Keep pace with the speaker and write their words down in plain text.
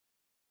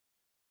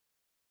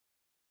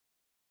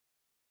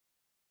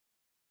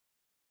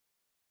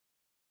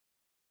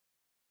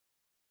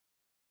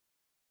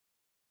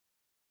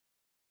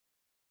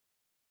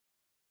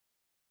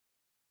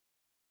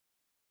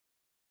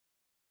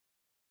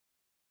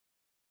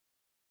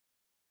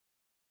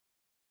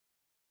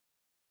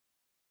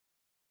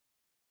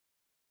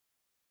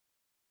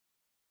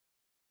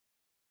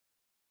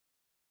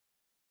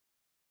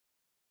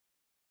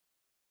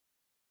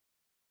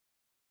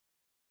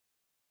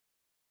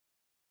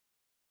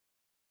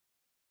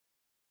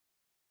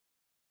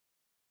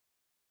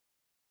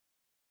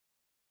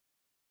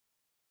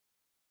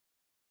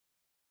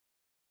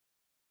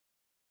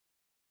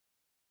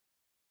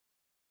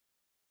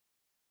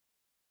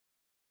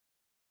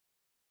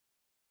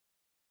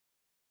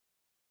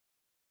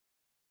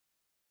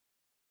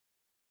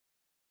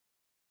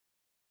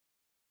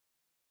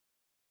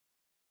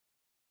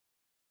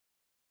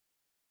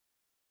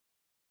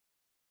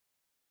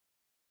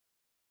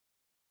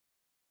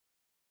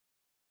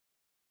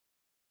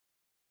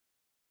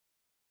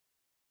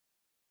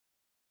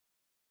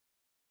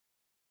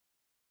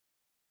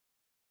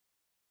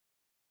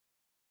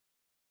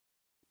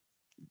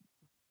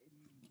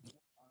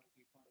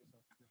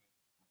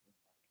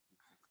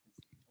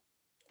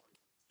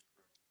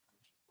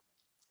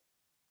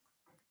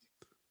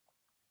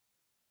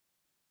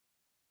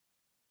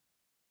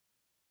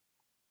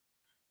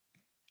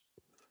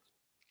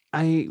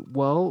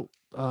Well,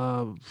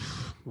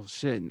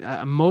 shit.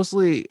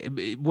 Mostly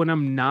when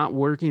I'm not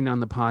working on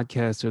the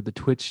podcast or the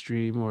Twitch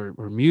stream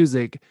or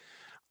music,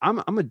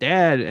 I'm a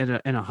dad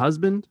and a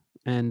husband,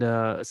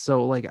 and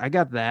so like I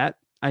got that.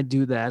 I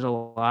do that a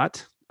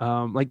lot.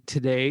 Like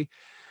today,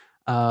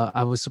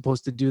 I was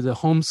supposed to do the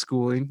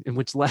homeschooling, in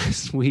which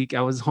last week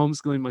I was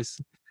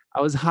homeschooling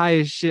I was high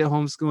as shit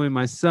homeschooling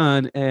my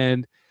son,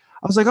 and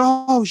I was like,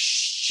 oh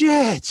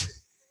shit.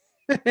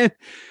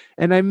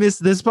 And I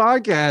missed this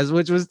podcast,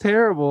 which was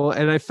terrible,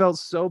 and I felt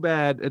so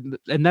bad,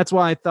 and that's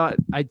why I thought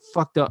I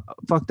fucked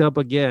up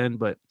again.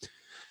 But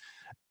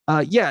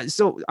yeah,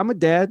 so I'm a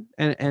dad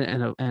and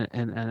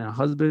a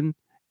husband,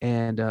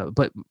 and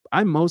but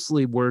I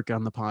mostly work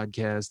on the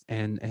podcast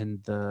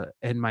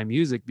and my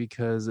music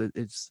because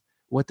it's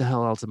what the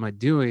hell else am I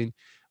doing?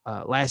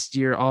 Last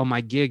year, all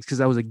my gigs, because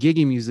I was a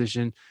gigging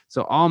musician,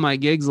 so all my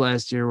gigs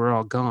last year were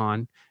all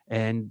gone,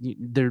 and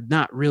they're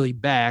not really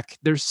back.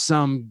 There's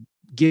some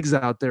gigs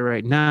out there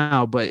right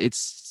now, but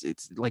it's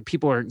like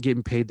people aren't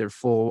getting paid their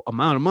full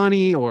amount of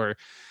money, or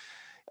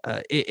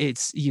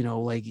it's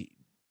like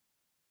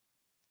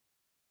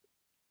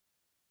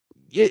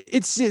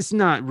it's just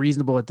not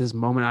reasonable at this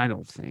moment, I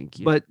don't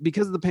think. But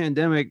because of the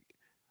pandemic,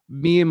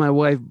 me and my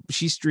wife,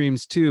 she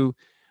streams too.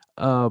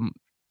 Um,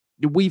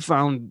 we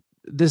found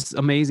this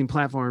amazing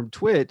platform,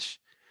 Twitch,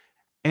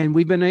 and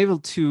we've been able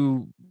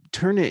to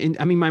turn it in.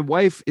 I mean, my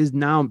wife is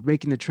now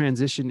making the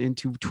transition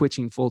into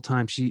twitching full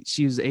time. She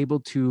was able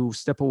to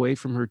step away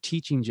from her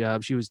teaching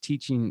job. She was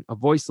teaching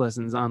voice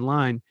lessons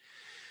online,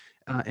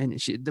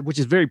 which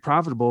is very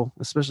profitable,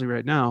 especially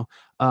right now.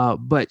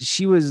 But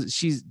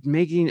she's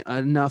making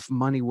enough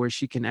money where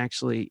she can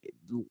actually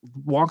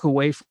walk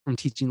away from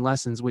teaching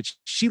lessons, which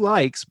she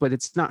likes, but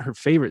it's not her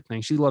favorite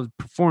thing. She loves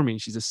performing.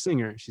 She's a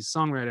singer. She's a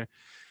songwriter,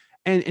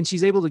 and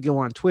she's able to go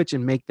on Twitch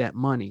and make that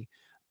money.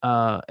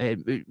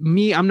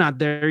 Me, I'm not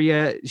there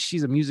yet.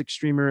 She's a music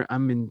streamer.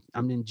 I'm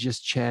in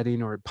just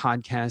chatting or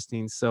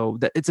podcasting, so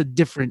that it's a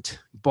different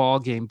ball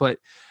game. But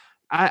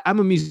I'm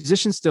a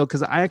musician still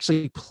because I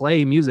actually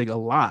play music a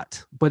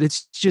lot, but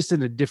it's just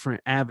in a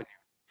different avenue.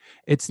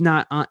 It's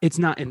not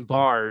in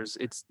bars.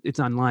 It's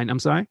online. I'm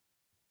sorry.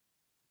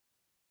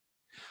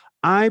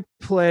 I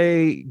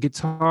play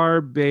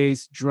guitar,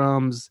 bass,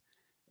 drums.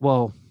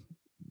 Well,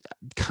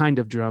 kind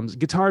of drums,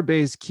 guitar,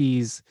 bass,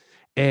 keys,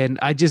 and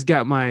I just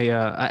got my.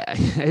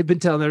 I've been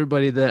telling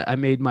everybody that I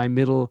made my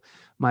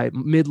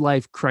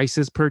midlife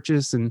crisis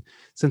purchase, and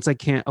since I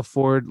can't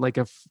afford like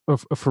a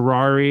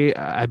Ferrari,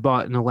 I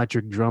bought an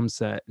electric drum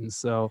set, and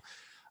so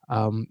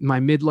my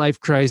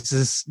midlife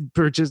crisis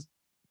purchase.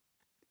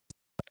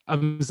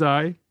 I'm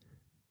sorry.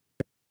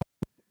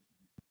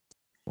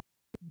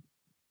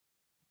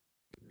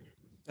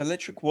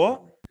 Electric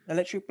what?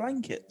 Electric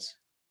blankets?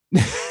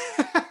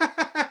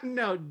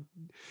 No,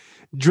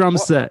 drum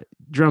What? set,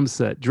 drums.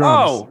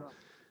 Oh,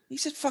 he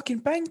said fucking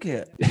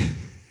blanket.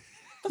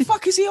 The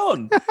fuck is he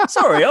on?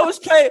 Sorry, I was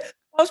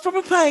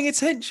probably paying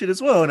attention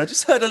as well, and I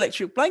just heard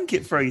electric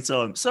blanket 3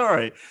 times.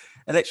 Sorry.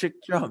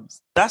 Electric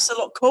drums. That's a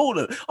lot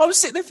cooler. I was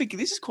sitting there thinking,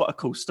 this is quite a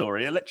cool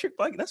story. Electric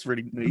blanket. That's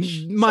really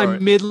niche. My Sorry.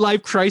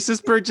 midlife crisis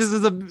purchase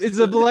is an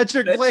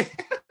electric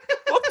blanket.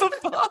 What the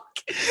fuck?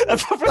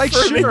 Like,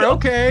 sure,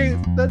 okay,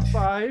 that's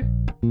fine.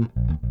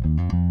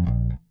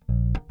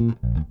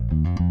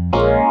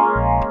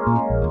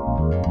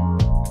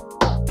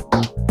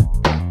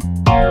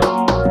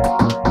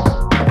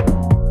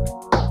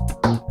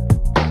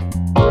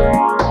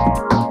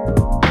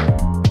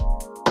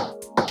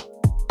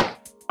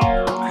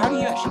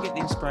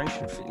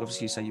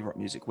 Obviously, you say you write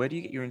music. Where do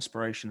you get your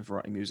inspiration for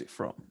writing music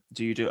from?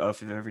 Do you do it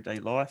out of everyday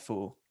life,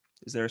 or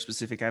is there a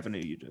specific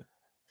avenue you do?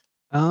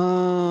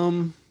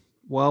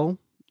 Well,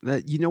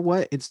 you know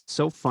what? It's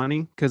so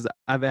funny because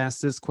I've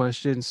asked this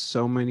question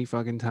so many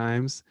fucking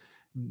times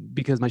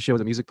because my show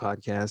is a music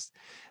podcast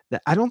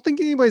that I don't think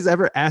anybody's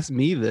ever asked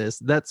me this.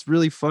 That's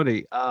really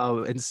funny.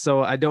 And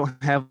so I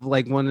don't have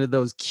like one of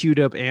those queued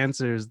up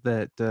answers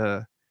that.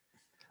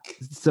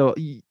 So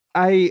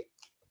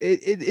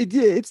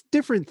it's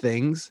different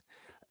things.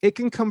 It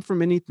can come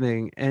from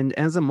anything, and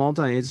as a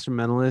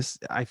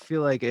multi-instrumentalist, I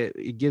feel like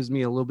it gives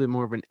me a little bit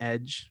more of an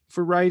edge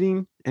for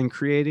writing and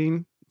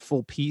creating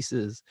full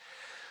pieces,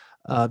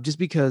 just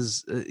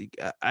because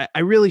I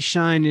really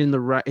shine in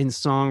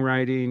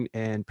songwriting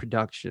and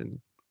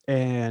production,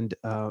 and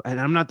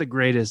I'm not the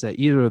greatest at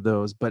either of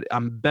those, but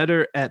I'm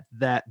better at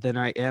that than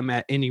I am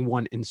at any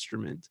one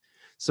instrument.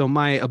 So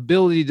my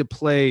ability to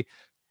play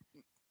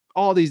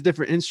all these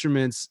different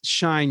instruments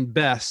shine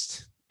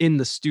best in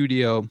the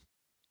studio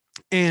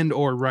and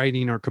or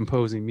writing or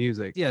composing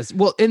music. Yes,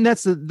 well, and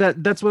that's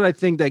what I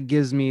think that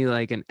gives me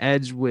like an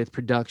edge with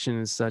production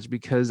and such,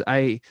 because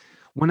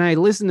when I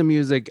listen to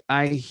music,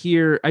 I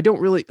don't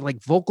really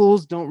like,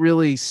 vocals don't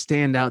really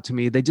stand out to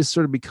me. They just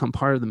sort of become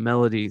part of the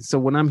melody. So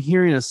when I'm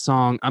hearing a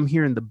song, I'm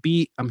hearing the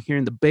beat, I'm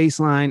hearing the bass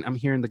line, I'm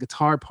hearing the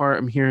guitar part,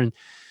 I'm hearing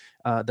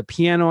the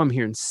piano, I'm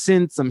hearing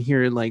synths, I'm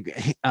hearing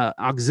like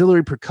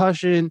auxiliary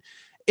percussion.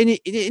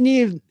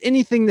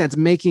 anything that's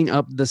making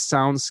up the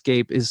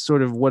soundscape is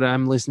sort of what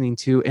I'm listening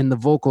to, and the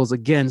vocals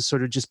again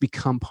sort of just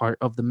become part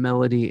of the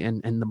melody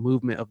and the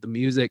movement of the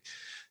music.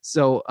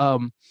 So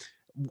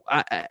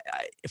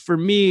for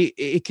me,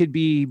 it could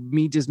be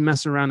me just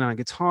messing around on a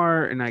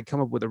guitar and I come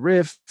up with a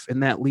riff,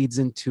 and that leads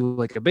into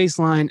like a bass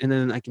line, and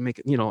then I can make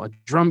a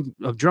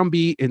drum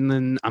beat, and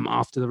then I'm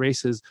off to the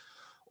races.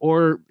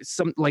 Or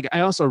some, like, I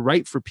also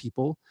write for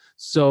people,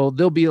 so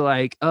they'll be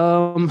like,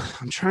 I'm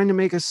trying to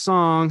make a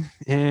song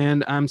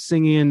and I'm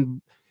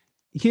singing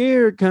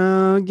 "Here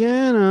Come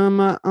Again on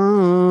My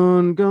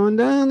Own, Going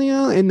Down the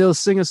Aisle," and they'll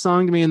sing a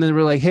song to me, and then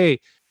we're like, hey,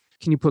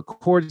 can you put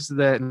chords to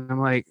that? And I'm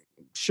like,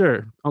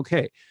 sure,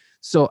 okay.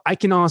 So I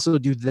can also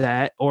do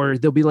that. Or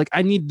they'll be like,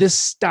 I need this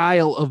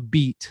style of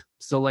beat,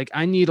 so like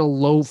I need a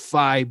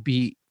lo-fi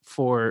beat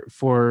for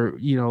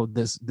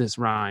this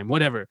rhyme,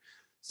 whatever.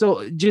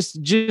 So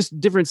just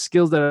different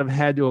skills that I've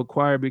had to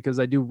acquire, because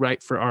I do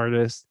write for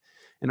artists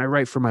and I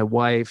write for my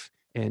wife,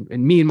 and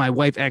me and my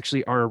wife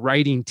actually are a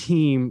writing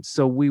team.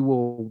 So we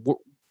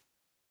will,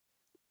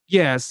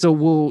 yeah.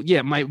 So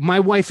my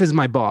wife is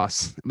my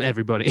boss,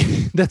 everybody.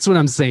 That's what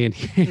I'm saying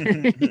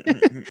here.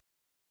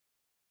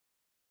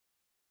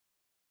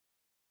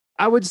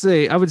 I would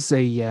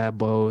say, yeah,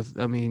 both.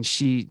 I mean,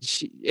 she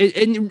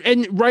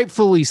and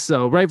rightfully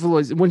so.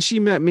 Rightfully, when she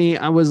met me,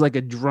 I was like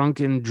a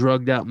drunken,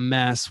 drugged out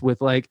mess with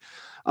like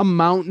a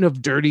mountain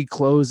of dirty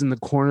clothes in the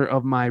corner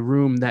of my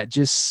room that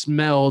just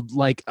smelled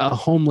like a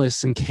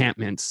homeless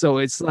encampment. So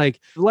it's like,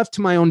 left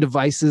to my own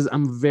devices,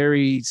 I'm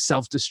very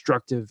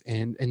self-destructive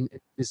and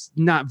it's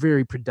not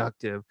very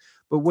productive.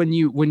 But when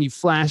you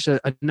flash a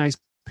nice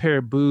pair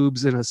of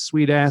boobs and a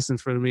sweet ass in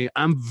front of me,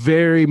 I'm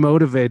very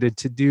motivated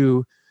to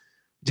do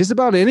just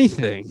about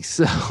anything.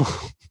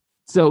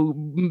 So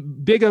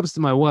big ups to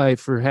my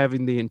wife for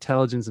having the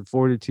intelligence and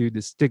fortitude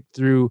to stick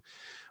through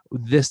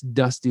this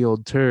dusty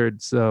old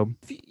turd. So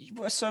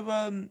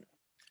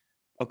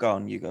oh, go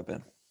on, you go,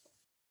 Ben.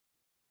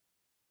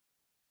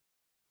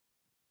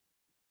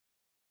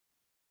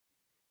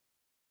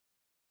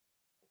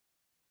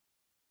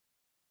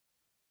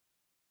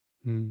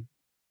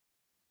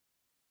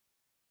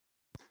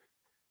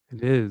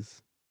 It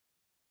is.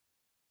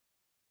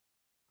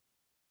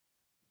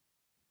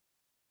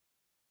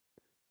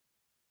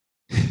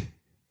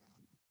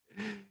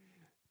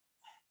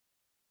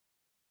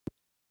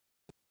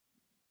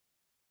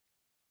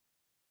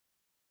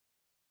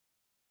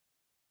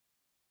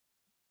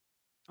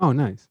 Oh,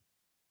 nice.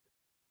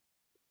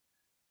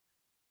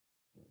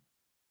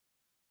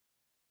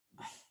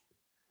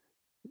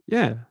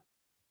 Yeah.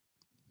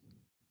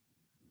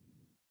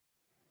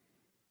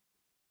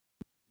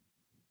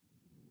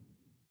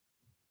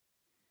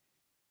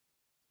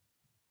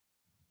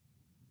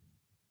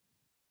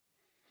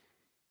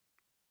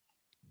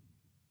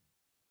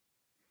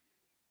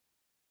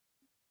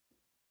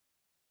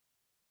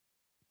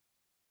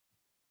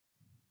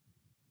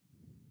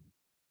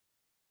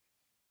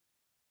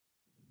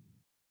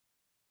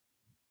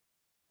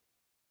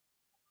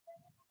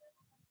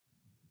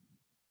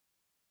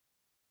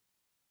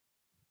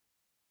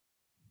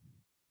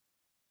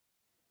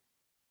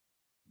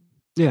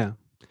 Yeah.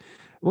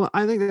 Well,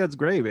 I think that's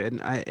great, man.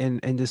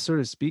 And to sort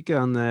of speak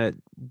on that,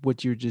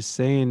 what you're just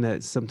saying,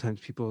 that sometimes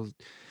people,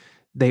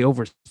 they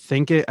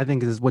overthink it, I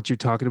think is what you're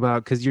talking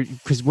about.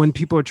 Because when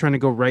people are trying to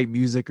go write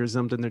music or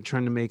something, they're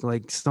trying to make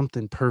like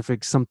something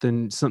perfect, some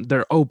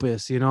their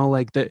opus,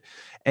 like that.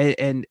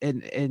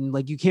 And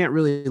like, you can't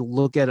really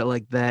look at it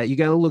like that. You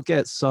got to look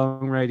at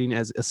songwriting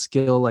as a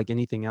skill like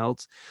anything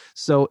else.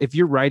 So if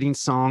you're writing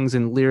songs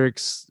and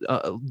lyrics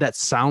that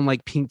sound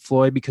like Pink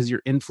Floyd because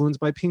you're influenced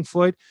by Pink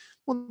Floyd,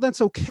 well, that's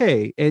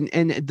okay. And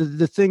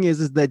the thing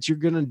is that you're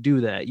gonna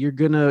do that. You're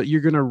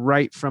gonna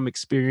write from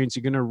experience.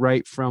 You're gonna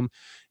write from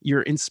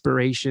your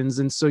inspirations,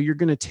 and so you're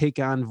gonna take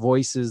on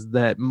voices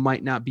that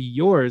might not be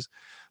yours.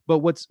 But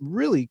what's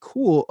really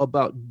cool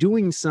about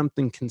doing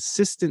something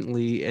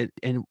consistently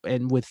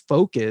and with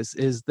focus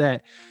is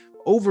that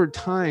over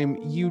time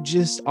you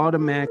just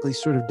automatically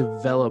sort of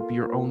develop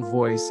your own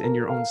voice and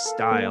your own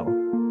style.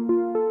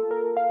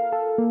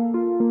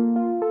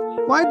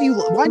 Why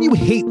do you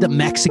hate the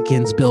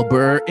Mexicans, Bill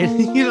Burr? And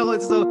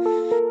it's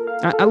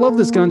so, I love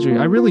this country.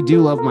 I really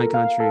do love my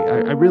country.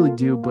 I really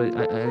do, but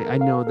I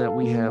know that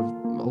we have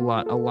a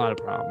lot of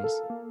problems.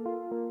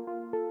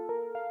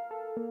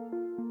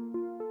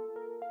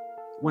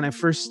 When I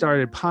first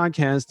started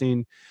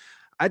podcasting,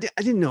 I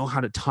didn't know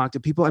how to talk to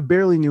people. I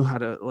barely knew how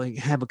to like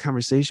have a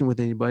conversation with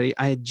anybody.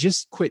 I had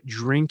just quit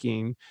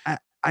drinking.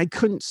 I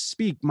couldn't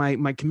speak.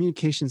 My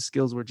communication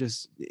skills were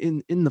just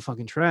in the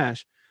fucking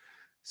trash.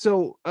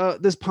 So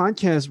this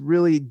podcast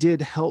really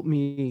did help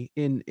me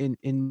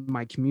in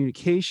my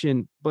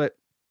communication. But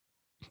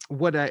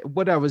what I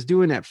was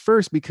doing at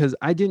first, because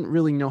I didn't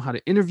really know how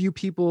to interview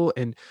people,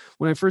 and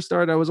when I first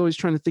started, I was always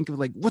trying to think of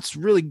like, what's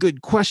really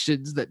good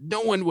questions that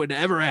no one would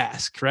ever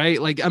ask,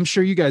 right? Like, I'm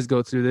sure you guys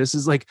go through this.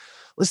 Is like,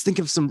 let's think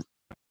of some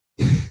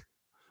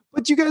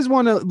but you guys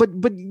want to,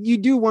 but you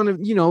do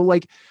want to,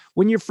 like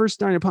when you're first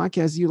starting a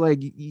podcast,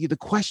 the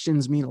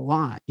questions mean a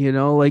lot,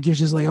 like you're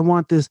just like, I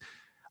want this.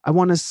 I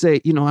want to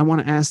say, I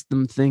want to ask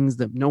them things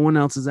that no one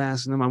else is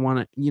asking them. I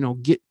want to,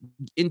 get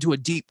into a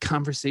deep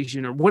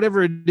conversation or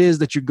whatever it is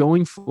that you're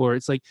going for.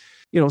 It's like,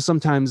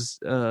 sometimes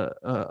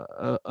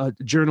a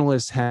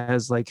journalist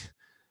has like,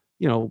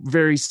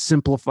 very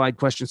simplified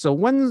questions. So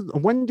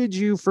when did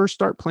you first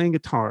start playing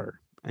guitar?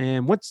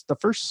 And what's the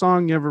first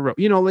song you ever wrote?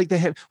 Like they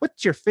have,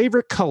 what's your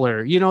favorite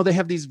color? They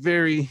have these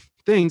very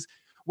things.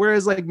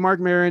 Whereas like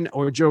Mark Maron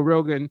or Joe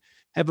Rogan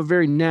have a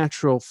very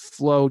natural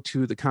flow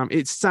to the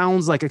it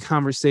sounds like a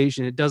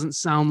conversation. It doesn't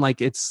sound like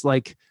it's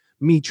like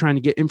me trying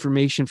to get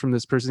information from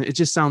this person. It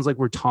just sounds like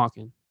we're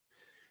talking.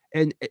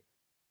 And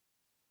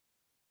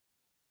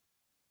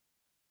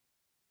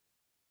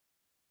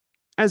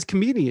as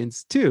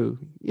comedians too.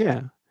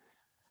 Yeah.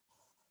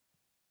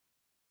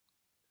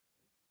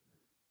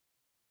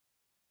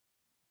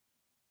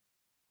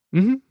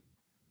 Mm-hmm.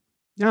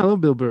 Yeah, I love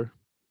Bill Burr.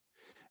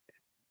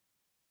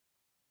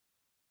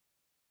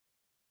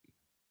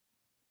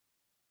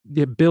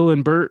 Yeah, Bill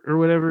and Bert or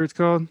whatever it's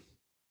called.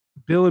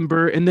 Bill and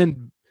Bert, and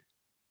then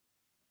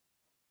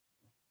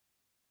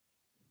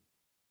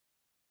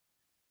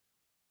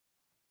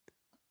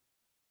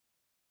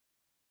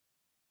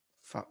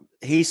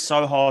He's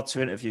so hard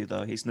to interview,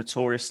 though. He's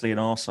notoriously an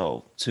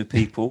arsehole to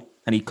people,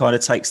 and he kind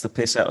of takes the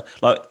piss out.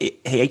 Like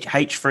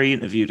H3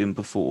 interviewed him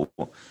before,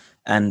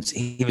 and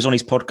he was on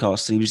his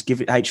podcast. And he was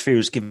giving H3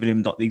 was giving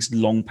him like these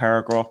long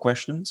paragraph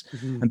questions,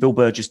 Mhm. and Bill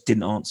Burr just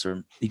didn't answer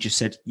him. He just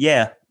said,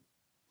 "Yeah,"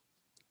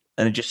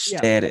 and it just Yeah.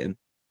 stared at him.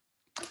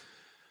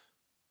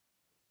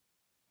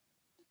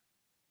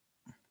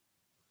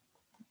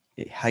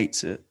 He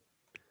hates it.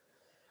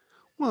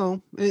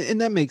 Well,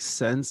 and that makes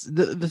sense.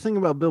 The thing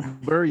about Bill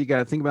Burr, you got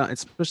to think about,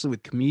 especially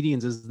with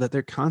comedians, is that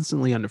they're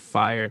constantly under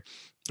fire.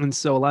 And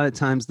so a lot of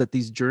times that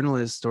these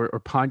journalists or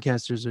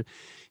podcasters are,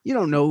 you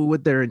don't know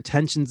what their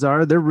intentions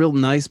are. They're real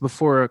nice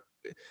before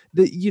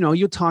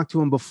you'll talk to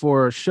them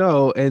before a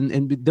show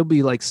and they'll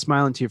be like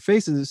smiling to your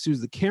faces as soon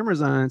as the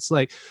camera's on. It's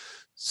like,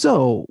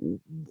 so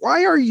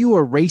why are you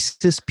a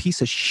racist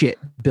piece of shit,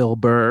 Bill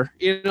Burr?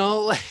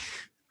 Like,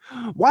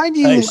 why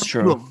do That you is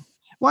true.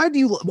 why do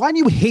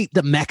you hate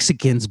the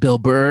Mexicans, Bill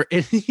Burr?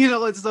 And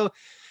it's so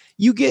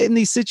you get in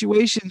these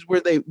situations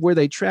where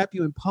they trap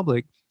you in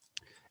public.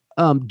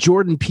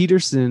 Jordan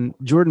Peterson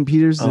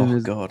Oh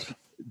is God,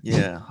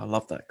 yeah, I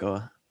love that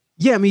guy.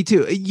 yeah, me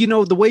too.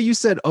 The way you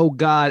said, "Oh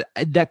God,"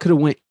 that could have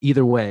went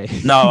either way.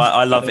 No,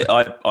 I love it.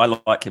 I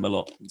like him a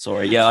lot.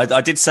 Sorry, yeah,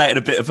 I did say it in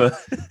a bit of a.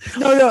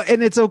 No,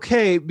 and it's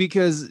okay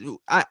because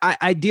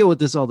I deal with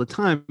this all the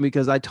time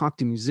because I talk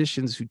to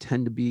musicians who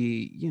tend to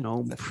be,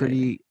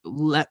 pretty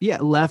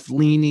left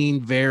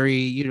leaning,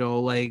 very,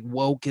 like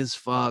woke as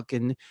fuck,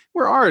 and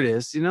we're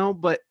artists,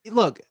 But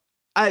look,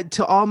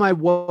 to all my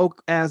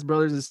woke ass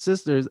brothers and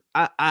sisters,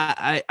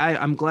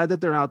 I'm glad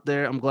that they're out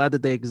there. I'm glad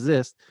that they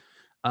exist.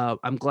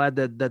 I'm glad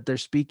that they're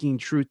speaking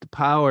truth to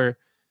power,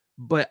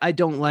 but I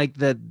don't like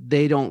that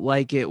they don't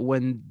like it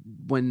when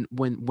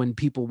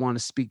people want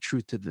to speak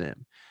truth to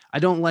them. I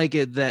don't like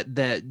it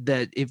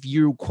that if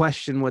you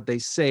question what they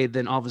say,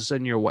 then all of a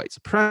sudden you're a white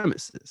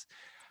supremacist.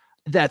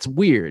 That's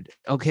weird.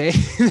 Okay.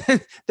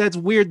 That's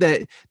weird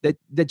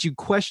that you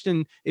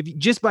question if you,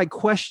 just by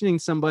questioning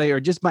somebody or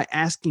just by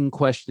asking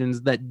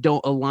questions that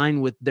don't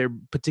align with their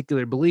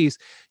particular beliefs,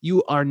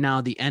 you are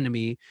now the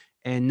enemy,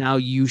 and now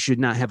you should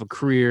not have a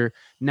career.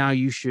 Now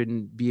you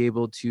shouldn't be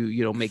able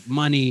to make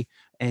money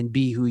and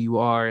be who you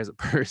are as a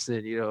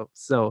person.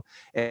 So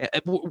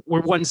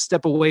we're one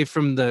step away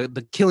from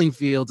the killing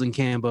fields in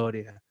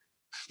Cambodia.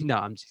 No,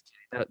 I'm just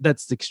kidding.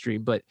 That's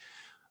extreme, but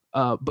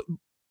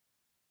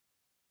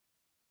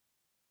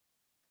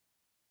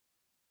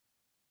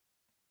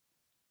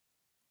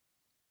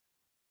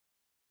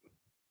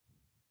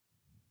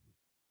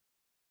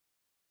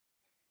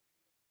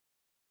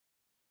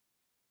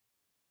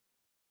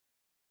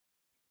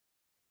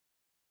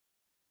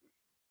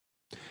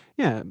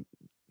yeah,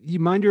 you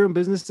mind your own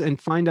business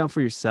and find out for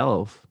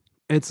yourself.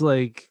 It's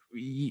like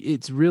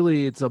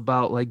it's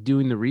about like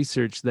doing the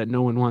research that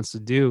no one wants to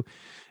do.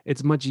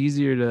 It's much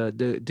easier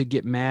to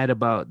get mad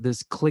about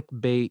this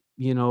clickbait,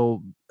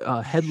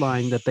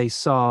 headline that they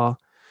saw,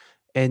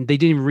 and they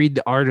didn't even read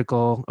the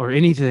article or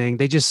anything.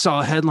 They just saw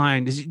a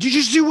headline. Did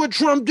you see what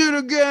Trump did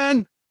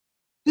again?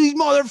 These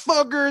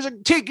motherfuckers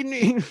are taking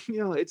me.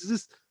 It's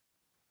just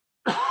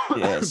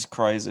Yeah, it's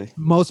crazy.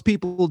 most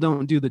people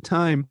don't do the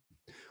time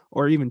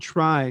or even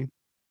try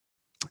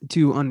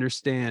to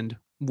understand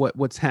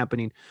what's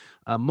happening.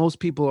 Most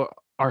people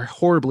are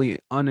horribly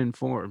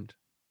uninformed.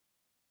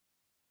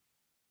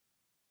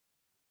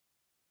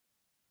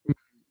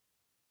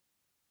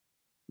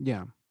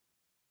 Yeah.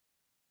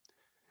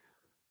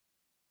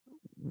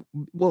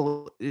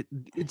 Well,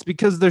 it's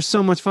because there's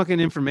so much fucking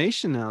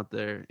information out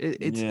there.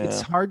 It's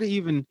Yeah, hard to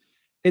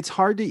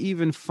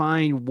even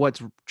find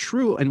what's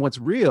true and what's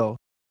real.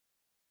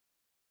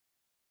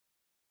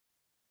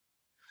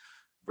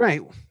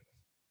 Right.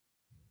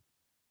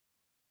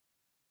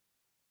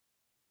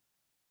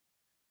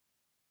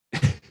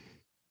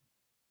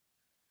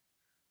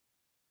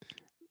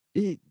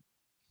 It,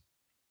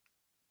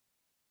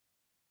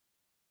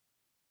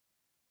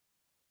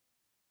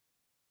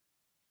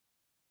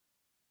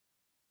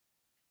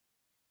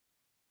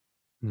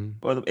 mm,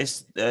 Well,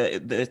 it's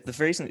the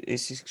reason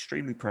it's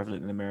extremely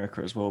prevalent in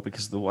America as well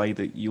because of the way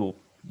that your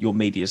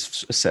media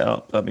is set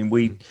up. I mean,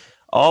 mm,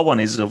 our one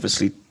is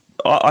obviously.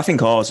 I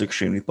think ours are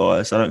extremely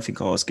biased. I don't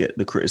think ours get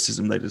the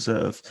criticism they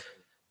deserve.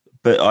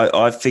 But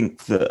I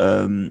think that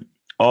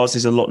ours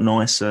is a lot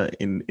nicer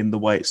in the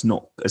way it's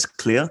not as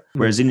clear.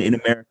 Whereas mm. in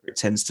America, it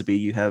tends to be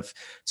you have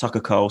Tucker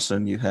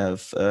Carlson, you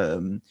have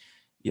Don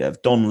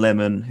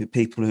Lemon, who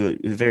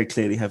very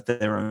clearly have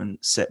their own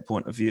set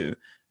point of view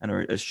and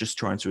are just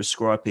trying to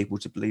ascribe people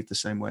to believe the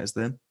same way as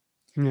them.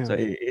 So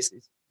Yeah. it's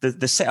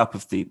the setup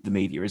of the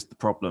media is the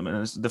problem,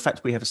 and the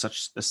fact we have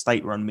such a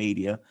state-run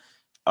media,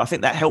 I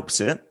think that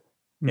helps it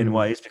in Mm.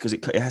 ways because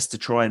it has to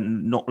try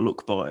and not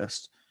look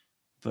biased,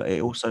 but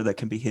it also there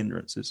can be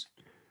hindrances.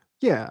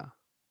 Yeah.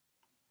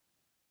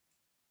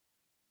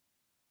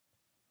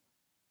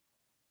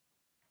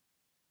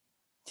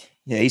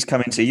 Yeah, he's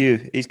coming to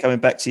you. He's coming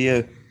back to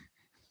you.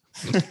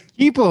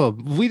 Keep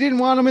him. We didn't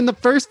want him in the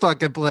first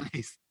fucking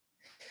place.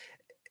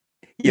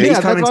 Yeah, he's Yeah,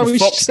 that's coming why to we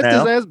Fox shipped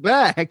his now. ass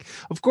back.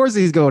 Of course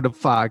he's going to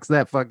Fox.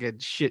 That fucking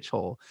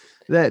shithole.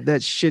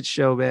 That shit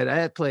show, man.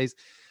 That place.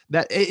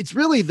 That it's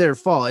really their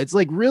fault. It's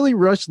like really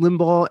Rush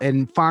Limbaugh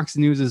and Fox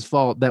News's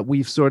fault that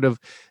we've sort of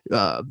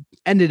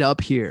ended up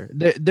here.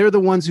 They're the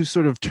ones who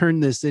sort of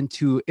turned this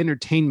into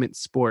entertainment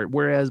sport,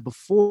 whereas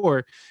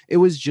before it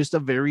was just a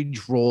very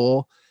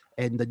droll.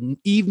 And the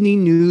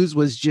evening news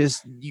was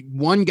just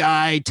one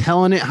guy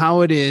telling it how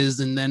it is,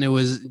 and then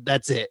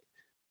that's it.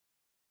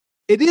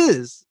 It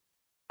is.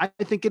 I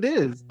think it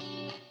is.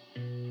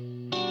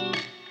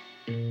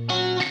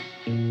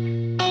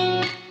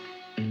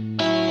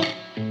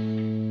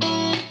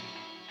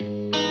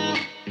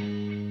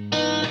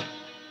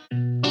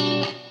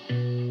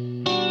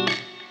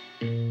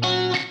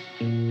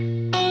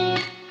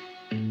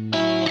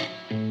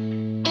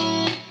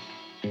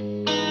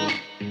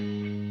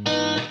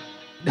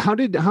 How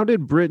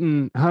did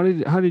Britain how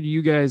did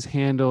you guys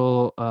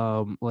handle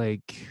um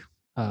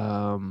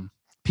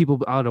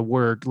people out of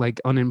work,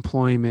 like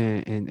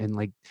unemployment and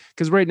like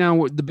because right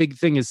now the big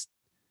thing is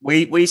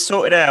We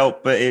sorted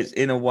out, but it's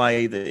in a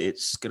way that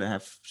it's going to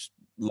have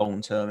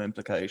long-term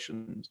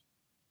implications.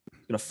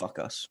 It's going to fuck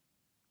us.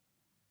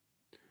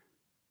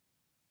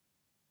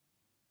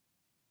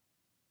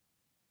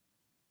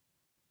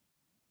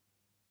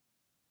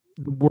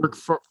 the work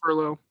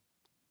furlough.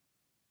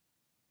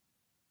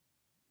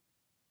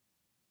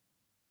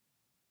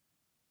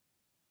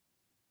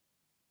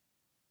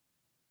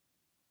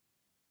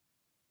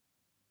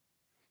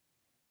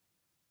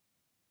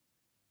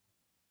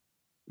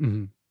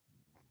 Mhm.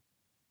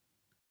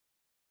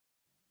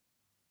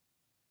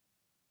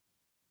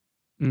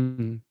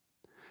 Mhm.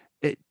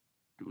 It,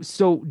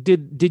 so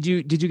did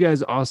you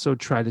guys also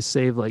try to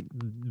save like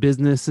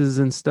businesses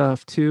and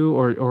stuff too,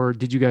 or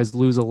did you guys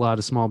lose a lot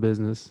of small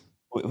business?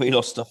 We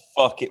lost a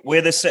fuck it.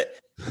 We're the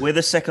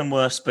second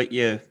worst, but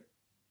you.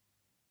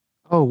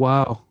 Oh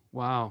wow,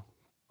 wow.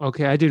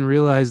 Okay, I didn't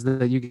realize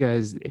that you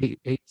guys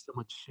ate so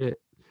much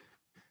shit.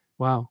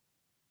 Wow.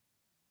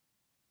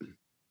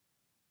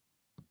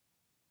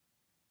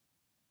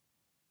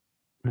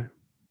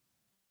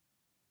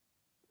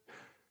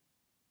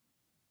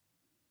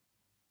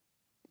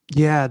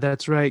 Yeah,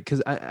 that's right.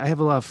 Because I have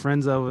a lot of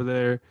friends over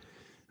there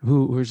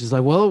who were just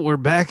like, "Well, we're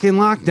back in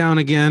lockdown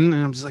again,"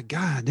 and I'm just like,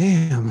 "God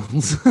damn!"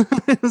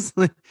 It's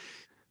like,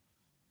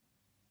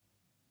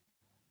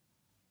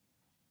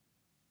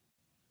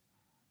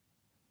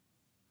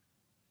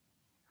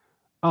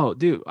 oh,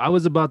 dude, I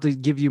was about to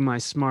give you my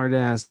smart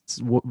ass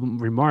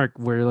remark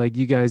where like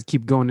you guys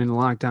keep going into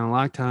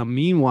lockdown.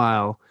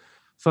 Meanwhile,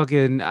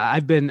 fucking,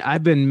 I've been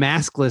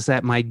maskless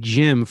at my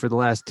gym for the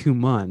last 2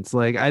 months.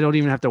 Like, I don't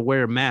even have to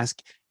wear a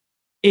mask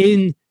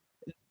in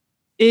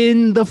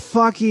in the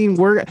fucking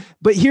work.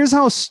 But here's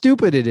how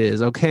stupid it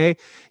is. Okay,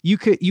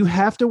 you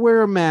have to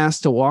wear a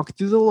mask to walk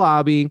through the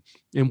lobby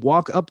and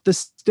walk up the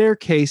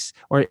staircase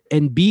or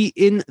and be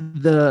in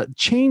the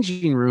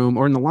changing room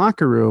or in the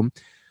locker room.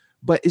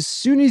 But as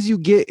soon as you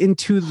get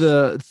into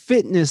the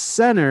fitness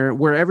center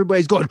where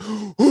everybody's going,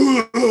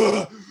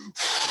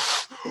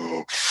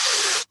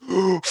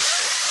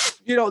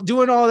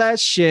 doing all that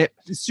shit,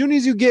 as soon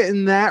as you get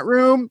in that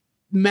room,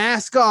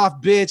 mask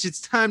off, bitch.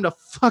 It's time to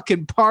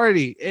fucking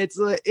party. It's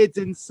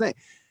insane.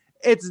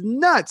 It's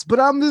nuts. But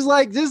I'm just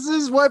like, this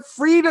is what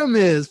freedom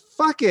is.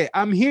 Fuck it.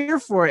 I'm here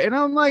for it. And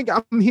I'm like,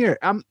 I'm here.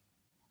 I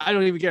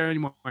don't even care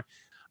anymore.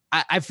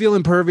 I feel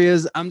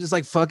impervious. I'm just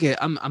like, fuck it.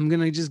 I'm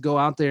gonna just go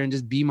out there and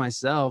just be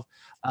myself.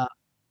 Uh,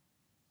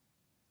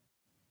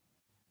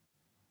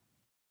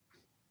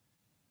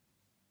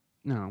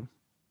 no,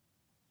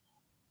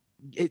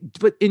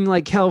 but in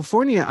like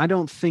California, I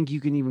don't think you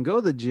can even go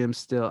to the gym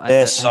still.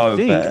 They're I so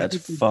think. bad.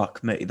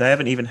 Fuck me. They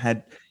haven't even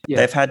had. Yeah,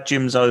 They've had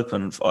gyms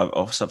open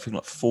for something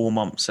like 4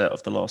 months out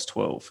of the last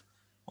 12,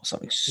 or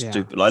something yeah.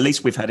 stupid. Like, at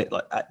least we've had it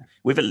like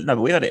no,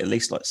 but we had it at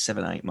least like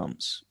 7, 8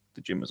 months.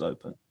 The gym was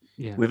open.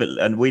 Yeah. with it,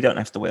 and we don't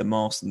have to wear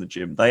masks in the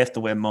gym. They have to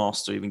wear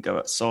masks to even go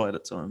outside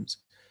at times.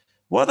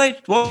 Why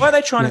are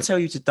they trying to tell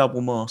you to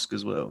double mask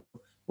as well?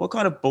 What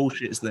kind of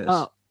bullshit is this?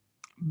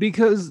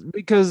 Because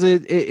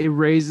it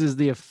raises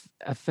the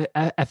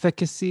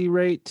efficacy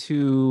rate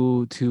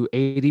to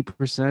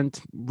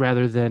 80%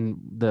 rather than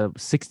the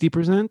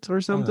 60%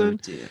 or something,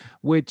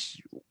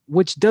 which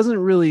doesn't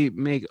really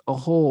make a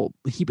whole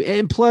heap.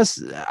 And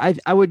plus,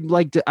 I would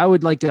like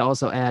to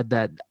also add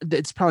that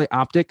it's probably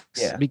optics,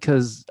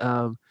 because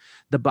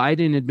the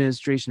Biden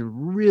administration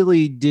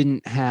really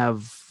didn't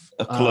have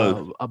a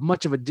clue.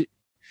 much of a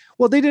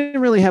well, they didn't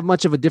really have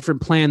much of a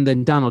different plan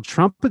than Donald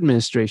Trump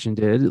administration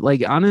did.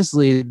 Like,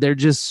 honestly, they're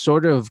just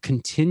sort of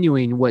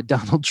continuing what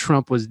Donald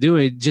Trump was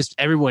doing. Just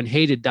everyone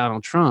hated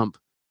Donald Trump.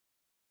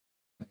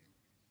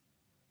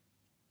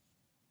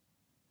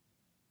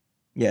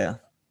 Yeah.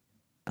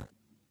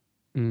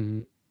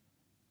 Mm-hmm.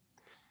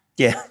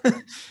 Yeah.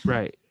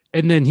 Right.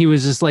 And then he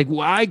was just like,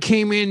 well, I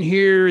came in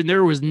here and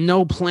there was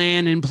no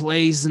plan in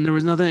place and there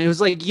was nothing. It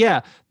was like,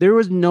 yeah, there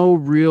was no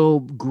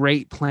real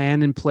great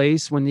plan in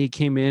place when he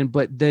came in,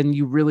 but then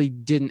you really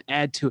didn't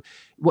add to it.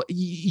 What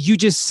you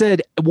just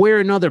said, wear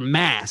another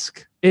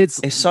mask.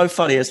 It's so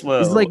funny as well.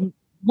 It's like,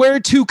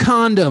 wear 2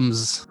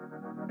 condoms.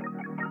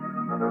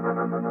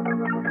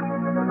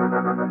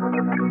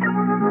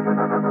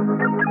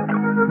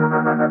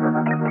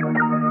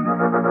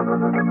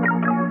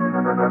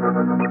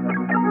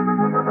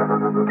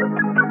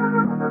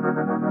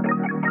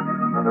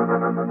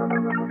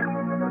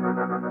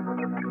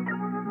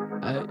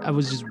 I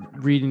was just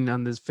reading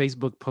on this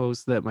Facebook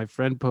post that my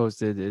friend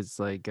posted. It's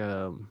like,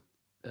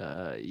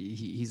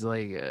 he's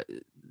like,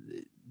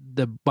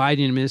 the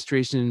Biden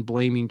administration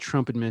blaming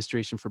Trump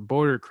administration for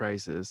border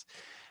crisis.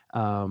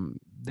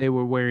 They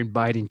were wearing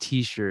Biden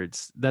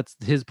t-shirts. That's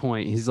his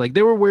point. He's like,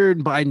 they were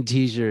wearing Biden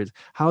t-shirts.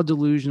 How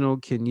delusional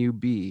can you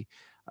be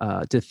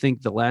to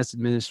think the last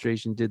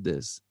administration did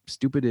this?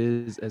 Stupid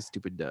is as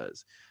stupid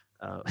does.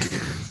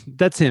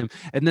 That's him.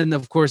 And then,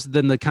 of course,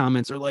 then the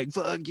comments are like,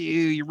 fuck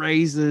you're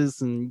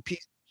racist and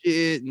piece of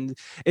shit. And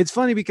it's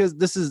funny because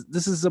this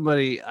is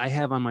somebody I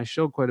have on my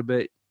show quite a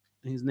bit.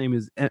 His name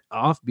is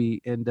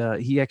Offbeat,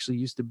 and he actually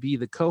used to be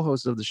the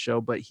co-host of the show,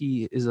 but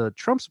he is a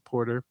Trump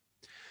supporter,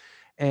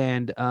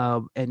 and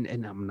I'm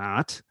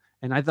not.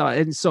 And I thought,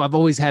 and so I've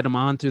always had him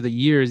on through the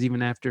years,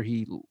 even after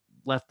he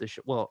left the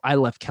show. Well, I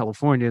left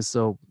California,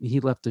 so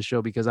he left the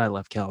show because I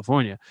left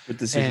California. Good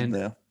decision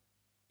there.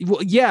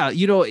 Well, yeah,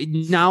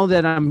 now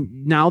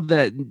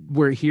that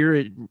we're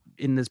here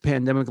in this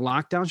pandemic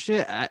lockdown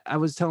shit, I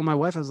was telling my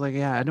wife, I was like,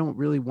 yeah, I don't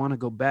really want to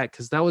go back,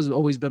 because that was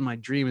always been my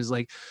dream, is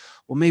like,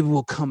 well, maybe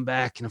we'll come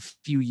back in a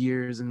few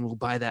years and we'll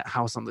buy that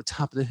house on the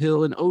top of the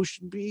hill in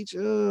Ocean Beach.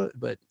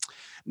 But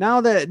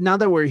now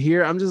that we're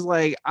here, I'm just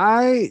like,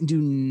 I do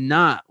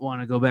not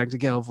want to go back to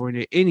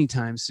California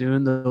anytime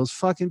soon. Those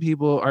fucking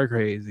people are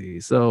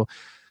crazy. So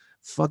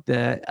fuck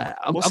that.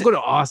 I'll go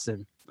to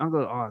Austin. I'll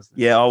go to Austin.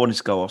 Yeah, I wanted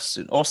to go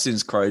Austin.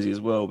 Austin's crazy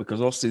as well,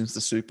 because Austin's the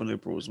super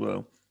liberal as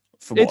well.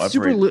 It's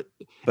super lit,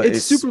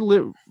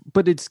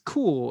 but it's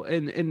cool.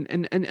 And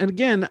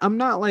again, I'm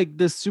not like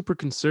this super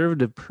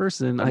conservative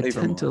person. I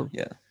tend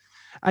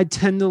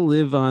to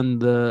live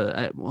on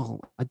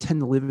I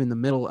tend to live in the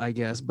middle, I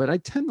guess, but I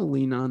tend to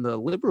lean on the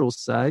liberal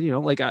side.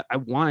 Like I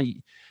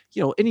want,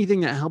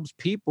 anything that helps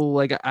people.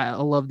 Like I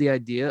love the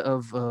idea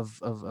of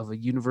a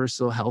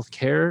universal health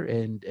care,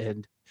 and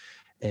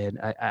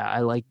I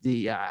like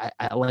the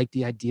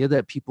idea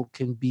that people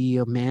can be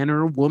a man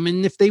or a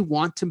woman if they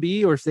want to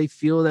be, or if they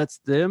feel that's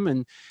them,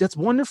 and that's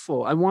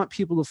wonderful. I want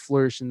people to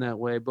flourish in that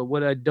way. But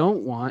what I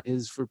don't want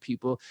is for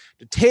people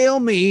to tell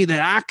me that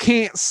I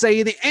can't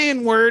say the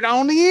N-word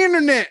on the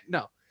internet.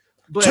 No.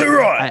 But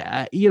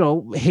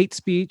hate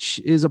speech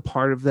is a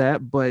part of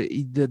that. But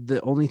the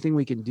only thing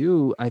we can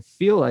do, I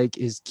feel like,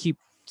 is keep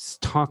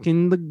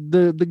talking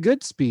the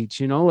good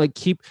speech. Like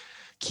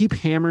keep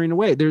hammering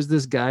away. There's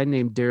this guy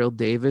named Daryl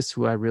Davis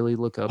who I really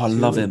look up to. I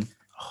love him.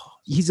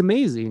 He's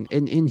amazing.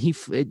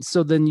 And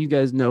so then you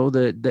guys know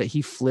that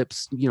he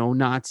flips,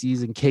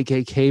 Nazis and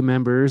KKK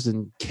members,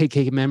 and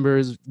KKK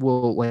members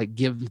will like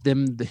give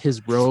them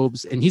his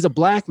robes. And he's a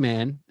black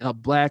man, a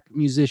black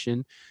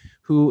musician,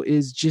 who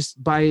is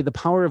just by the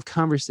power of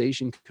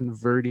conversation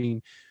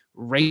converting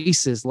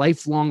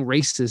lifelong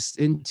racists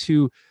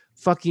into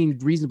fucking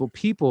reasonable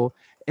people.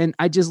 And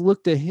I just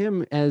looked at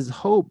him as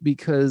hope,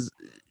 because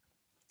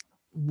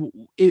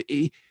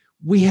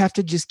we have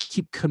to just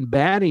keep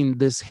combating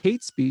this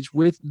hate speech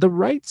with the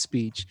right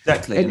speech.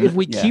 Exactly. And if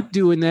we keep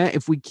doing that,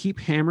 if we keep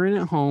hammering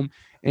it home,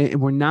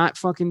 and we're not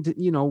fucking,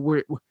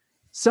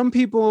 some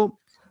people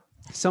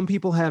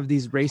have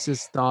these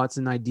racist thoughts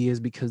and ideas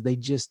because they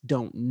just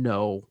don't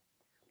know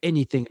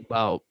anything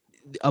about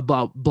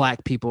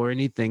black people or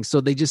anything.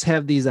 So they just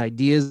have these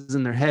ideas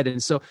in their head.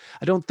 And so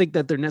I don't think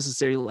that they're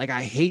necessarily like,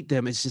 I hate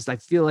them. It's just, I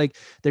feel like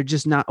they're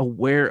just not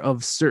aware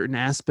of certain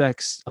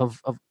aspects of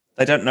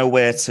They don't know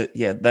where to.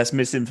 Yeah, that's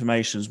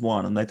misinformation is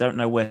one, and they don't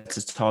know where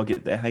to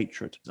target their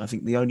hatred. I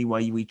think the only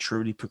way we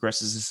truly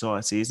progress as a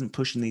society isn't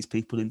pushing these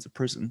people into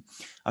prison.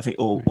 I think,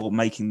 or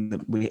making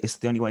them. It's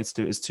the only way to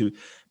do it is to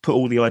put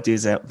all the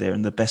ideas out there,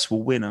 and the best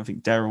will win. I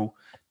think Daryl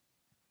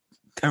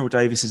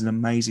Davis is an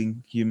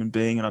amazing human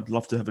being, and I'd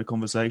love to have a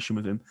conversation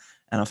with him.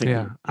 And I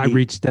think, I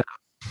reached out.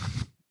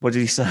 What did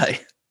he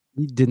say?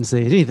 He didn't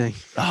say anything.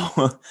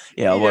 Oh,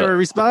 yeah. He never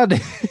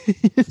responded.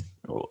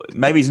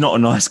 Maybe he's not a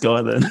nice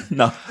guy then.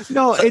 No, it's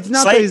not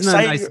that he's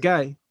not a nice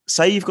guy.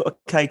 Say you've got a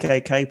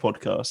KKK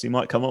podcast, he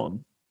might come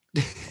on.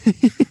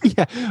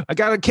 Yeah, I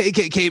got a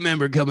KKK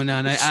member coming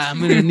on. I'm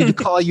going to need to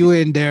call you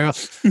in, Daryl.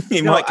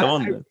 He might come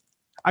on.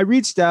 I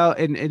reached out,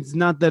 and it's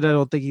not that I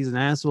don't think he's an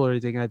asshole or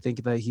anything. I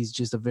think that he's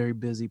just a very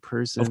busy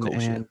person. Of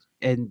course,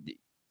 and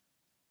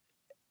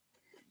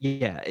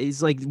yeah,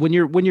 it's like when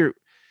you're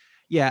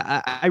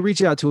yeah, I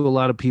reach out to a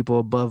lot of people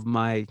above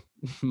my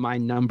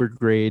number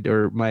grade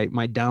or my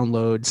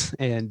downloads,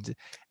 and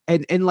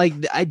like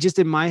I just,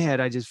 in my head,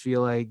 I just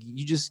feel like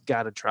you just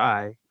got to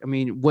try. I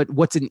mean,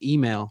 what's an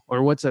email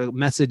or what's a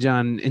message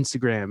on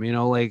Instagram? You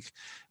know, like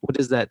what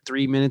is that,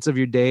 3 minutes of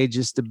your day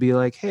just to be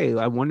like, hey,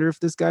 I wonder if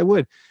this guy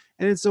would.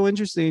 And it's so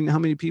interesting how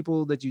many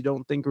people that you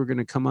don't think are going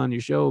to come on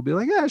your show will be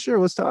like, yeah, sure,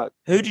 let's talk.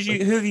 Who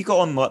have you got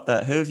on like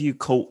that? Who have you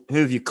caught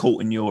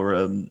in your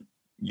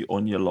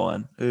on your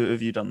line? Who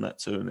have you done that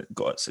to and it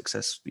got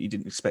success that you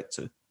didn't expect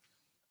to?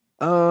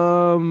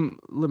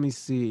 Let me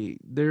see.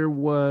 There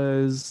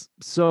was,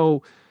 it's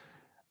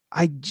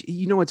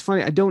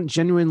funny. I don't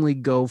genuinely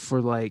go for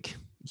like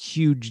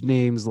huge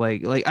names.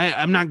 Like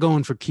I'm not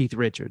going for Keith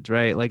Richards,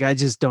 right? Like I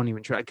just don't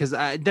even try, because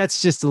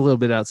that's just a little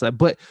bit outside.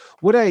 But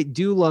what I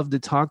do love to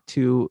talk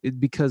to,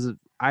 because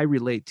I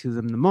relate to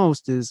them the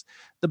most, is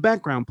the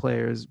background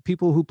players,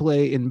 people who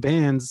play in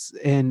bands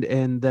and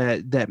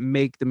that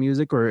make the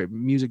music, or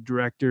music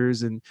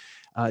directors, and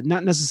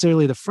not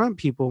necessarily the front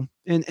people.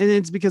 And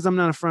it's because I'm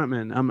not a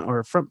frontman, or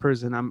a front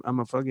person. I'm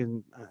a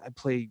fucking, I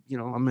play,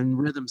 I'm in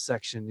rhythm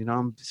section,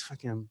 I'm just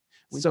fucking.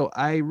 So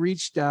I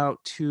reached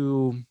out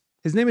to,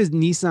 his name is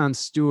Nissan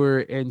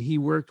Stewart, and he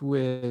worked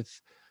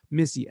with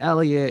Missy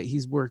Elliott.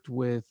 He's worked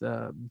with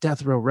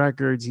Death Row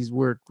Records. He's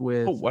worked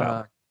with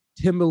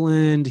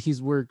Timbaland.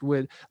 He's worked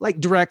with, like,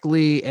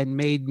 directly, and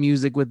made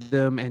music with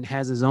them, and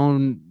has his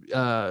own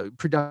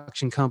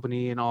production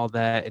company and all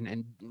that, and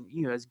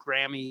has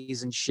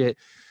Grammys and shit.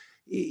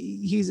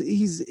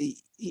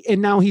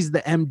 And now he's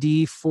the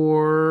MD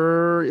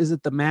for, is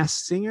it The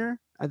Masked Singer?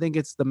 I think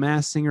it's The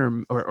Masked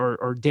Singer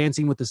or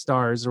Dancing with the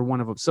Stars, or one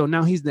of them. So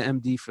now he's the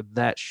MD for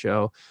that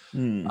show.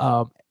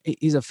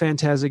 He's a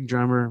fantastic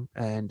drummer,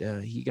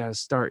 and he got to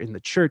start in the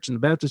church, in the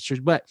Baptist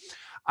church. But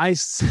I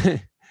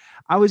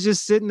was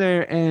just sitting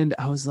there, and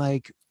I was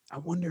like, I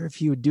wonder if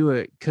he would do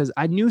it, because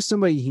I knew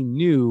somebody he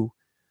knew,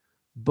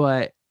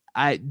 but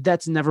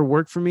that's never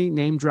worked for me.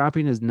 Name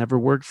dropping has never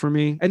worked for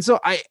me. And so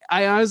I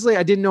honestly,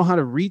 I didn't know how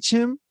to reach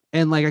him,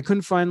 and like I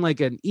couldn't find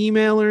like an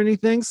email or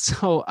anything.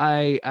 So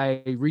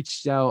I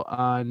reached out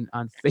on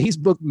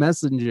Facebook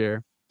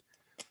Messenger,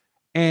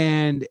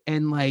 and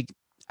like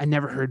I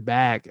never heard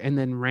back. And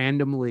then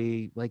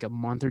randomly, like a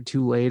month or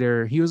two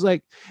later, he was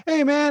like,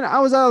 hey man, I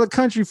was out of the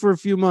country for a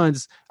few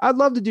months. I'd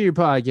love to do your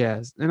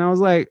podcast. And I was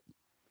like,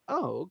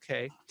 oh,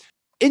 okay.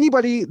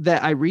 Anybody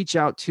that I reach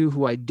out to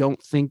who I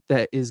don't think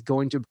that is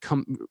going to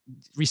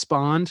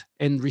responds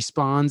and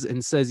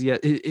says, yeah,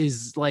 it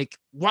is like,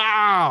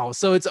 wow.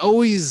 So it's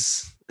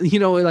always,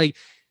 like,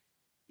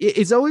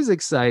 it's always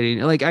exciting.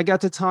 Like I got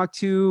to talk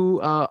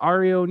to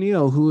Ari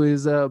O'Neill, who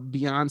is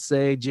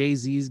Beyonce,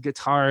 Jay-Z's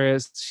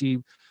guitarist. She,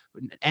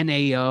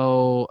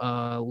 NAO,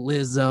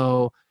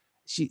 Lizzo.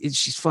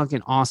 She's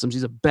fucking awesome.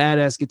 She's a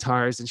badass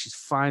guitarist, and she's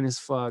fine as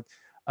fuck.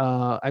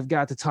 I've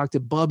got to talk to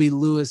Bubby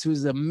Lewis,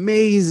 who's an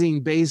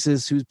amazing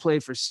bassist who's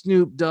played for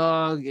Snoop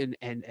Dogg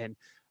and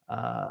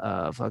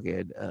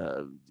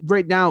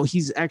right now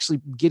he's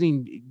actually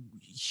getting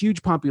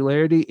huge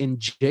popularity in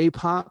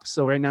J-pop.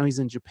 So right now he's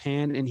in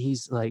Japan, and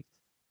he's like,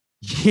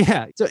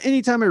 yeah. So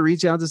anytime I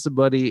reach out to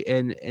somebody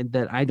and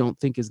that I don't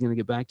think is going to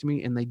get back to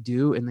me, and they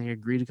do, and they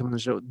agree to come on the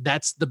show,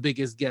 that's the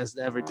biggest guest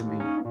ever to me.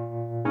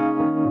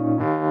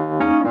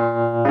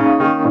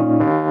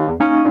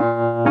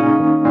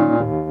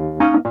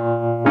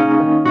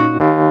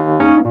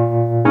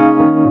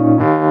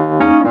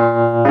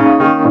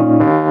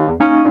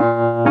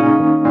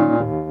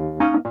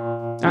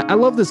 I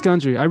love this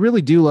country. I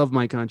really do love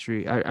my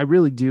country. I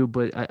really do,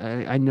 but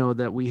I know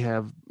that we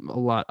have a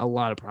lot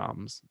of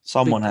problems.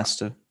 Someone has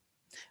to.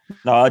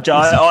 No,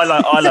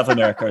 I love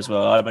America as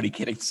well. I'm only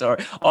kidding.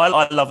 Sorry.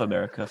 I love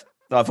America.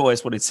 I've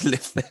always wanted to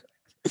live there.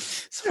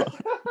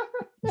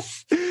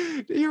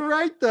 You're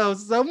right, though.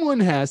 Someone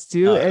has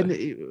to. And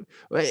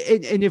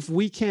if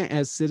we can't,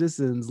 as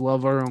citizens,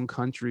 love our own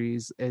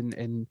countries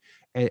and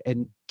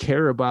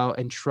care about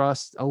and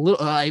trust a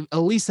little, at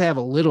least have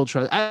a little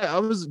trust. I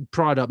was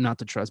brought up not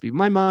to trust people.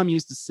 My mom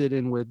used to sit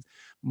in with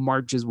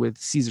marches with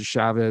Cesar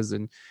Chavez,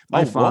 and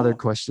my father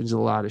questions a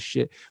lot of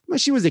shit. Well,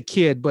 she was a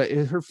kid, but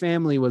her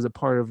family was a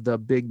part of the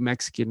big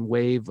Mexican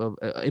wave of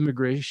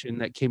immigration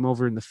that came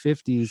over in the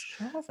 50s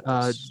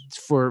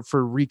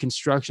for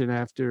Reconstruction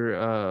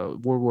after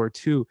World War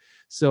II.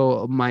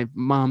 So my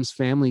mom's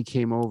family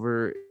came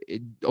over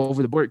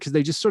the border because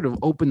they just sort of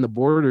opened the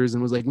borders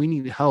and was like, we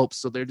need help.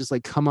 So they're just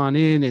like, come on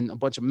in. And a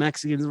bunch of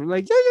Mexicans were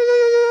like, yeah,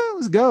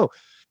 let's go.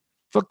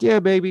 Fuck yeah,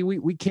 baby.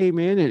 We came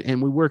in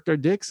and we worked our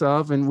dicks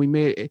off and we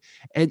made it.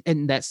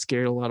 And that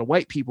scared a lot of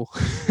white people.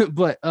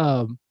 but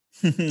I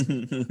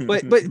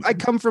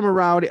come from a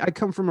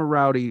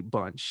rowdy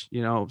bunch,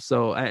 you know,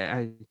 so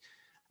I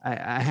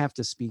have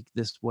to speak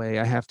this way.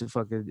 I have to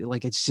fucking,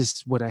 like, it's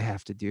just what I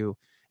have to do.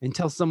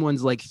 Until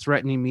someone's like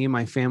threatening me and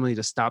my family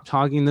to stop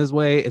talking this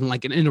way and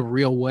like in a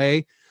real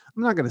way,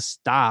 I'm not going to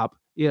stop.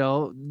 You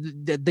know,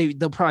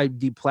 they'll probably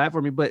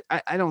deplatform me, but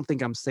I don't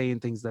think I'm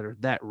saying things that are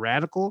that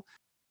radical.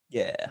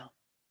 Yeah,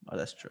 oh,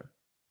 that's true.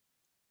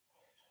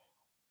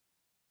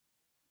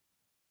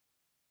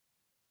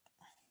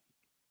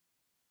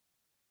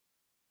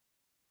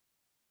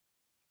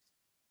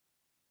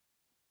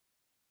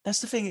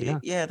 That's the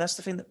thing. Yeah, that's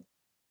the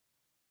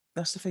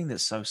thing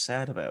that's so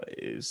sad about it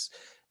is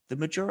the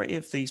majority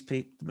of these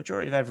people, the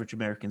majority of average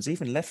Americans,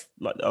 even left,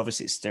 like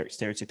obviously it's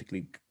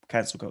stereotypically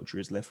cancel culture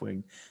is left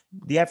wing.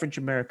 The average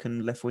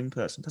American left wing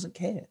person doesn't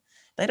care.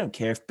 They don't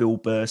care if Bill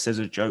Burr says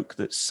a joke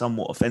that's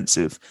somewhat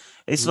offensive.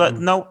 It's like,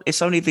 no,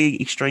 it's only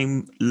the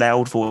extreme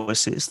loud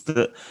voices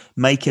that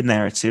make a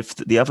narrative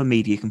that the other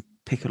media can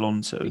pickle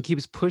onto. It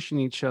keeps pushing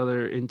each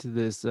other into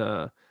this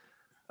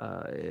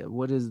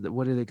what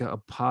do they call a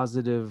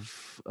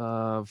positive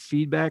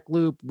feedback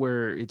loop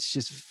where it's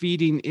just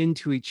feeding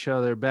into each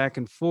other back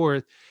and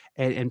forth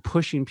and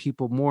pushing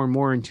people more and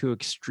more into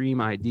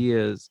extreme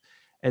ideas.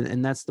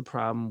 And that's the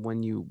problem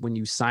when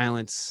you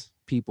silence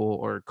people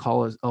or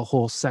call a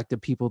whole sect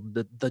of people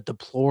the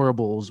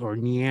deplorables or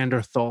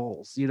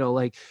Neanderthals. You know,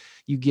 like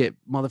you get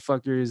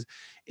motherfuckers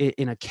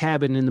in a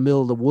cabin in the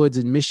middle of the woods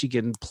in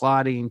Michigan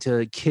plotting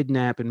to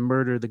kidnap and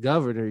murder the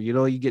governor. You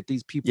know, you get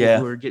these people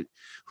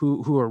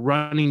who are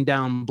running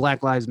down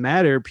Black Lives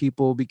Matter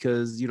people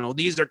because, you know,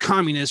 these are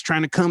communists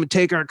trying to come and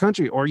take our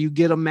country. Or you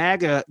get a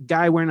MAGA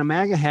guy wearing a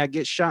MAGA hat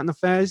get shot in the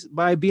face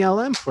by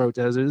BLM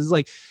protesters. It's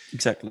like,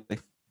 exactly.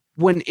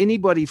 When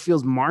anybody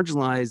feels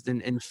marginalized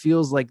and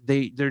feels like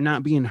they're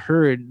not being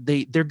heard,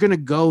 they're going to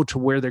go to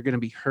where they're going to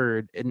be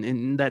heard.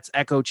 And that's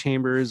echo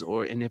chambers,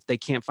 and if they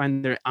can't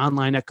find their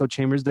online echo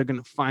chambers, they're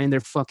going to find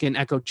their fucking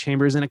echo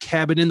chambers in a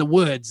cabin in the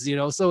woods, you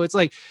know? So it's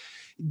like,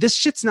 this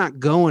shit's not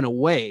going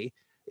away.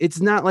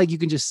 It's not like you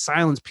can just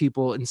silence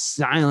people and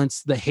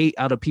silence the hate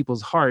out of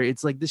people's heart.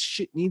 It's like this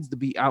shit needs to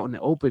be out in the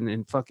open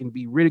and fucking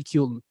be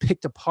ridiculed and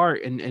picked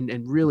apart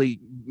and really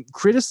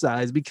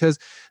criticized, because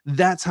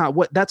that's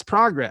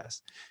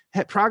progress.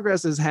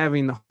 Progress is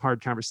having the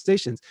hard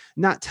conversations,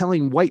 not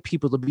telling white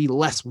people to be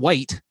less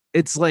white.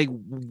 It's like,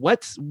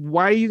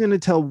 why are you going to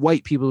tell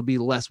white people to be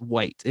less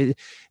white?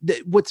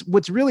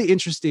 What's really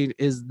interesting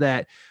is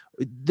that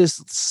this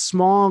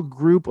small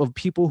group of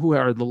people who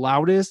are the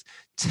loudest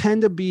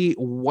tend to be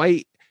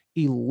white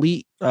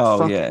elite.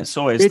 It's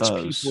always rich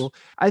those people.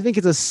 I think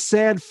it's a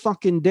sad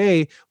fucking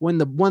day when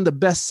one of the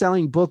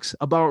best-selling books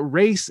about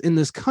race in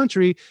this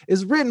country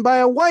is written by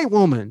a white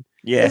woman.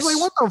 Yes. It's like,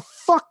 what the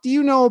fuck do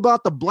you know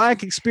about the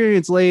Black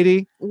experience,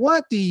 lady?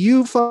 What do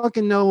you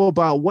fucking know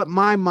about what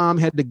my mom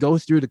had to go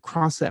through to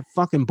cross that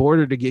fucking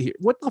border to get here?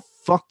 What the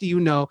fuck do you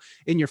know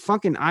in your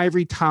fucking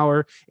ivory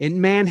tower in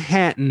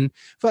Manhattan?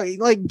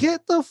 Like,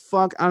 get the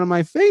fuck out of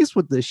my face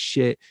with this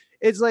shit.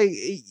 It's like,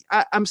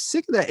 I'm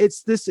sick of that.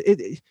 It's this,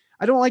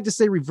 I don't like to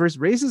say reverse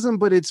racism,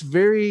 but it's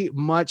very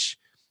much.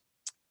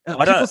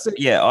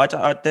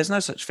 There's no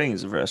such thing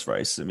as reverse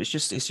racism. It's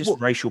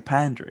just racial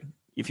pandering.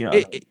 If you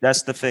know,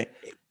 that's the thing.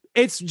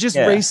 It's just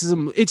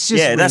racism. It's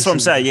just racism. That's what I'm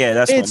saying. Yeah,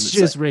 that's it's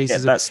just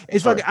racism.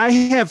 It's like I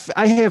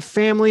have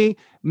family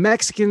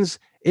Mexicans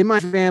in my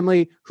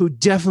family who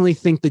definitely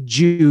think the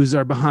Jews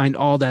are behind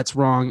all that's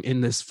wrong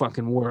in this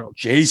fucking world.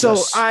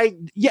 Jesus. So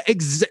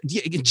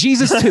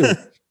Jesus too.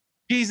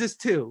 Jesus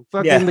too.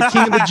 Fucking the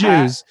king of the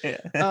Jews. He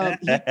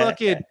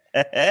fucking.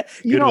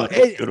 You know,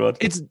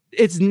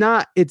 it's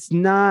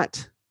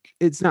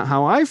not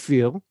how I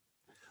feel.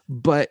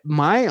 But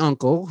my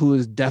uncle, who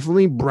is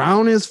definitely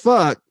brown as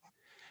fuck,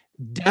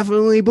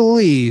 definitely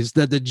believes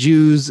that the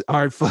Jews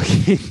are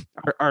fucking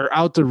are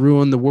out to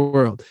ruin the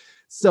world.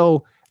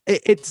 So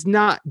it's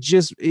not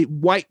just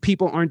white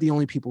people aren't the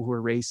only people who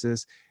are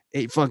racist.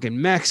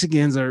 Fucking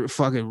Mexicans are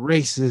fucking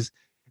racist.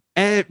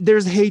 And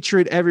there's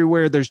hatred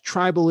everywhere. There's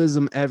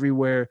tribalism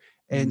everywhere.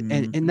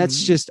 And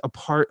that's just a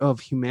part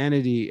of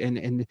humanity,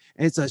 and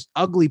it's an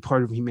ugly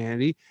part of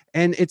humanity,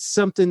 and it's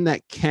something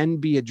that can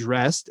be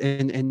addressed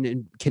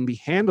and can be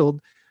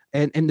handled.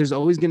 and there's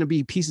always going to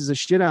be pieces of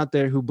shit out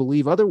there who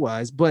believe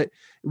otherwise, but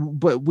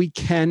we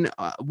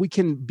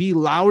can be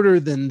louder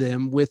than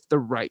them with the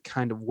right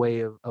kind of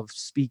way of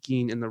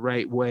speaking, and the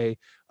right way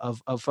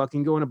of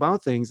fucking going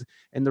about things.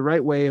 And the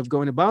right way of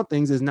going about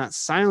things is not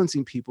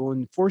silencing people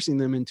and forcing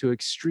them into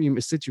extreme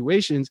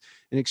situations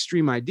and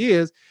extreme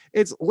ideas.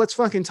 It's let's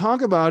fucking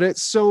talk about it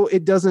so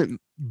it doesn't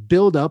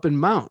build up and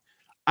mount.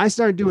 I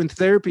started doing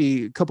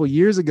therapy a couple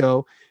years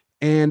ago,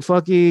 and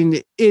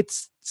fucking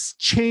it's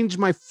changed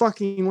my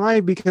fucking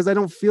life, because I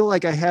don't feel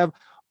like I have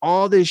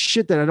all this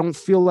shit that I don't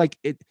feel like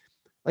it.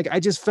 Like I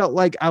just felt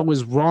like I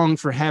was wrong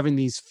for having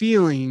these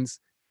feelings.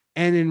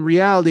 And in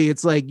reality,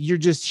 it's like you're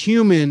just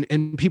human,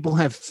 and people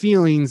have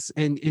feelings,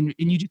 and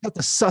you just have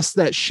to suss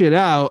that shit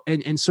out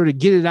and sort of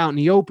get it out in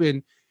the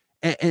open.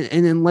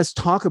 And then let's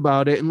talk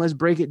about it, and let's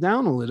break it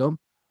down a little,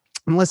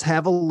 and let's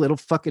have a little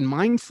fucking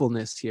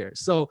mindfulness here.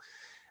 So,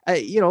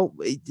 you know,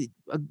 I don't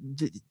know,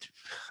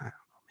 man.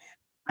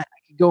 I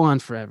could go on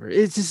forever.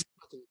 It's just